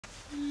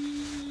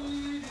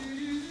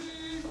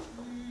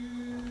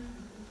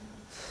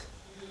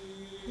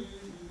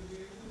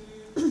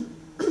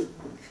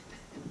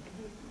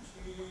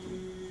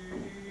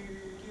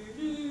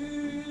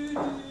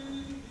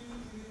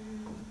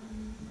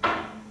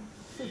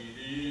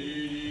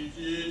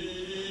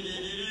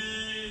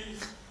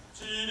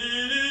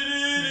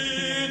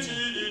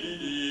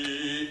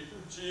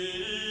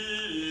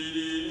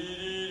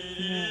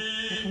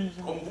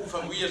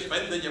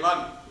de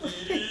llevant.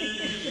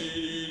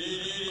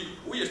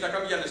 Ui, està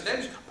canviant els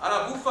temps.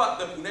 Ara bufa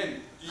de ponent.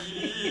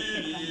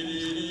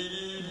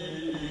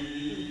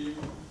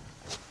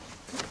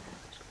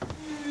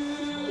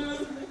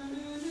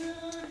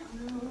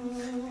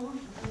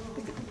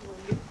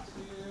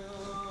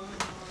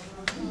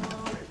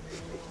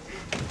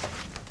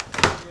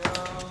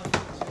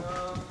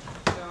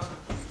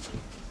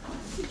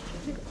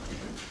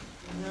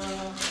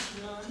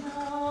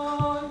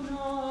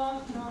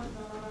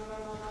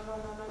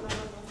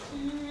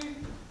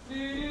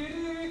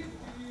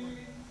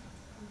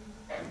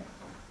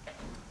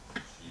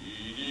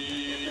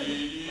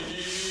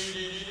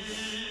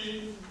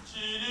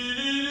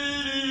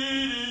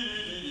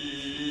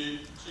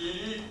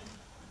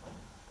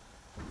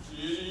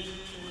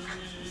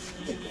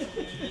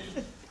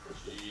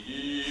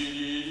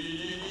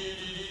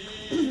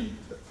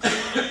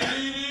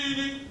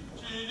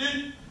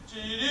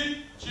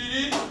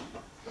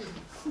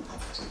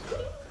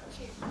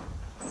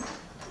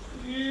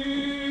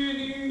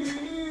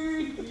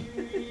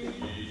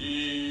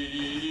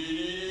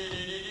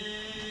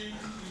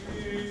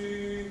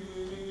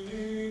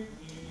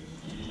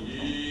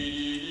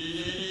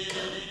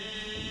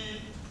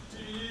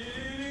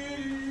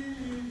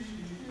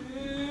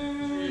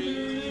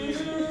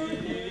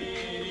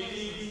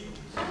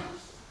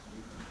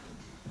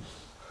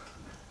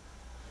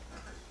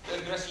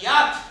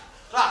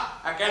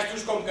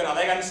 Aquestos, com que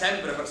naveguen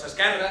sempre per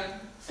l'esquerra,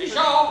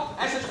 això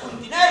és el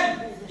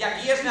continent, i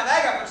aquí es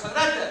navega per la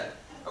dreta.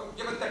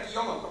 Lleva't aquí,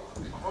 home.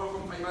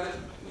 Com faig mare?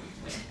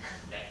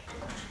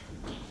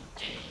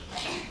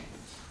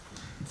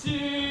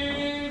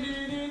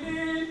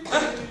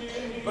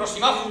 Però si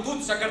m'ha fotut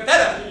la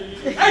cartera!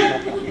 Ei,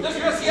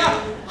 desgraciat!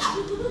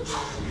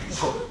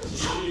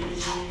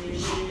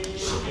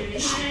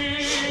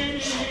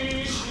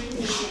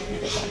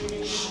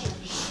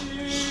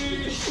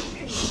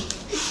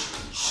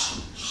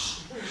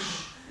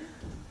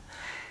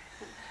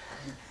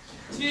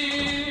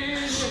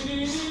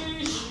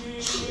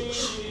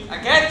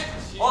 Aquest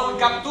o el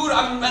captura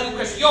amb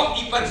educació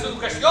i per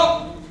educació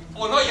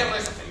o no hi ha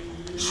res a fer.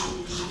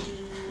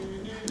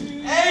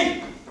 Hey,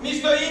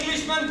 Mr.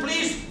 Englishman,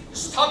 please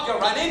stop your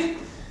running.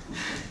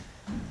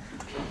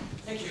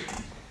 Thank you.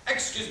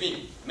 Excuse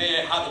me, may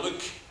I have a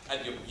look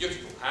at your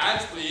beautiful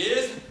hat,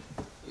 please?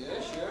 Yeah,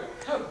 sure.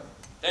 Oh,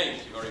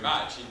 thank you very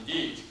much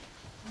indeed.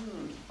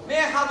 May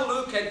I have a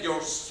look at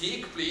your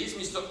stick, please,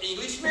 Mr.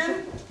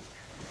 Englishman?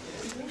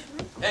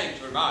 Thank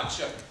you very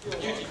much.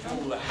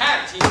 Beautiful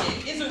hat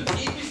indeed, isn't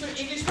it, Mr.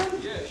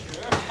 Englishman? Yeah,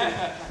 sure.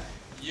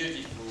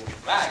 Beautiful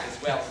bag as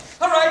well.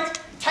 All right,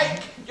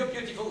 take your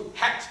beautiful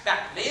hat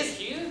back, please.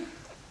 Here.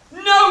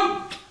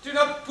 No! Do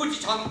not put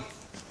it on.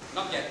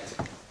 Not yet.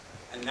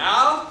 And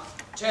now,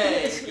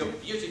 take your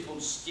beautiful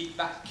stick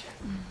back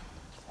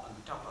on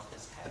top of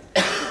this head.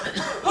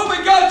 Oh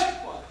my God!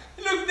 What?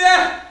 Look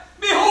there!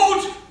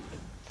 Behold!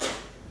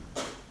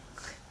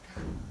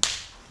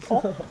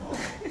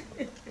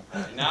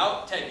 And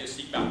now, take your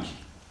stick back.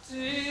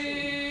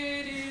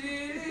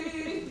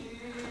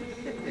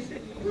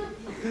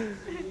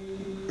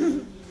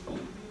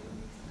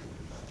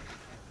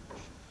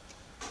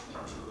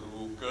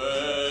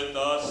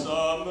 Ruqueta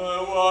sa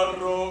meua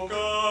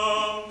roca,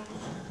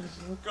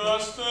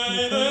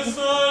 castell de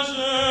sa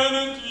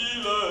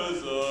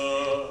gentilesa.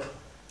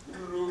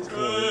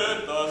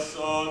 Ruqueta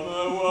sa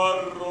meua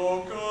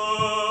roca,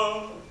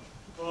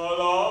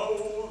 palau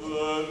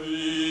de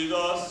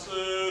vida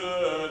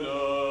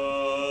serena.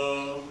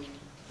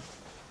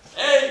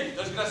 Ei,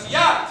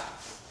 desgraciat!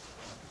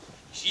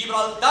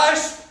 Gibraltar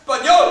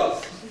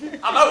espanyol!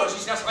 A veure si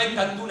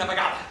s'assabenten d'una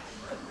vegada.